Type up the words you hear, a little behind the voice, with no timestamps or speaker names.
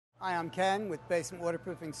Hi, I'm Ken with Basement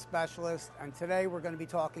Waterproofing Specialist, and today we're going to be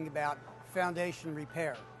talking about foundation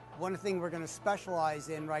repair. One thing we're going to specialize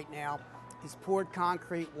in right now is poured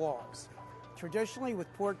concrete walls. Traditionally,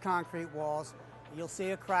 with poured concrete walls, you'll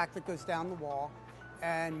see a crack that goes down the wall,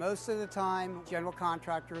 and most of the time, general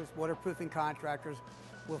contractors, waterproofing contractors,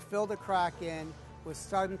 will fill the crack in with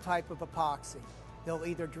some type of epoxy. They'll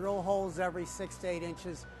either drill holes every 6 to 8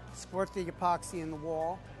 inches, squirt the epoxy in the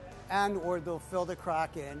wall, or they'll fill the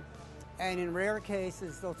crack in. And in rare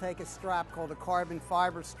cases, they'll take a strap called a carbon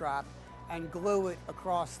fiber strap and glue it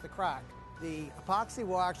across the crack. The epoxy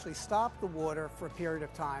will actually stop the water for a period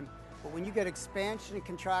of time, but when you get expansion and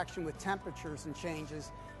contraction with temperatures and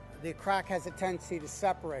changes, the crack has a tendency to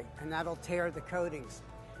separate, and that'll tear the coatings.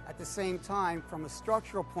 At the same time, from a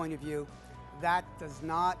structural point of view, that does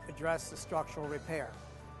not address the structural repair.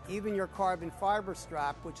 Even your carbon fiber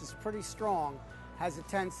strap, which is pretty strong, has a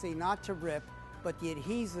tendency not to rip, but the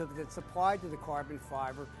adhesive that's applied to the carbon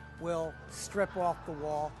fiber will strip off the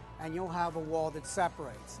wall, and you'll have a wall that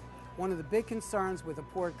separates. One of the big concerns with a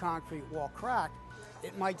poured concrete wall crack,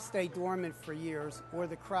 it might stay dormant for years, or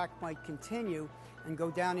the crack might continue and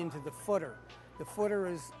go down into the footer. The footer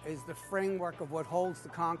is the framework of what holds the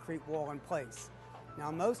concrete wall in place.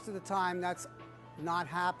 Now, most of the time that's not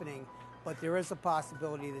happening, but there is a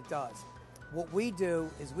possibility that does. What we do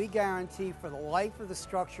is we guarantee for the life of the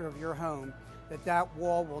structure of your home that that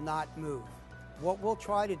wall will not move. What we'll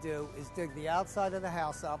try to do is dig the outside of the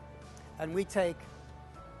house up, and we take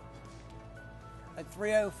a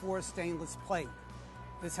 304 stainless plate.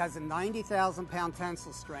 This has a 90,000 pound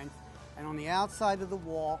tensile strength, and on the outside of the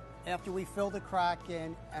wall, after we fill the crack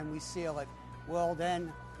in and we seal it, we'll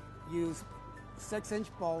then use 6-inch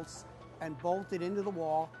bolts and bolt it into the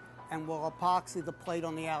wall, and we'll epoxy the plate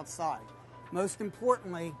on the outside. Most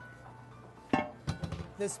importantly,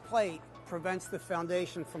 this plate prevents the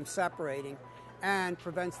foundation from separating and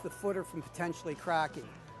prevents the footer from potentially cracking.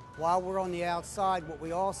 While we're on the outside, what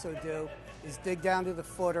we also do is dig down to the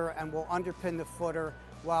footer, and we'll underpin the footer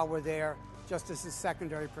while we're there, just as a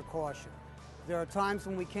secondary precaution. There are times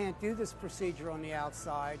when we can't do this procedure on the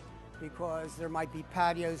outside because there might be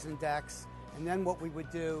patios and decks, and then what we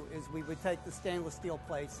would do is we would take the stainless steel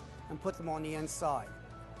plates and put them on the inside.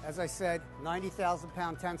 As I said, 90,000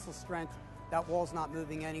 pound tensile strength, that wall's not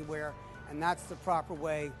moving anywhere, and that's the proper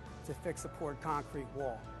way to fix a poured concrete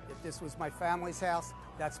wall. If this was my family's house,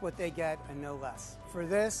 that's what they get and no less. For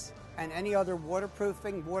this and any other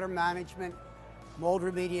waterproofing, water management, mold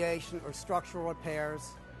remediation, or structural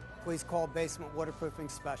repairs, please call Basement Waterproofing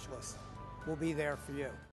Specialist. We'll be there for you.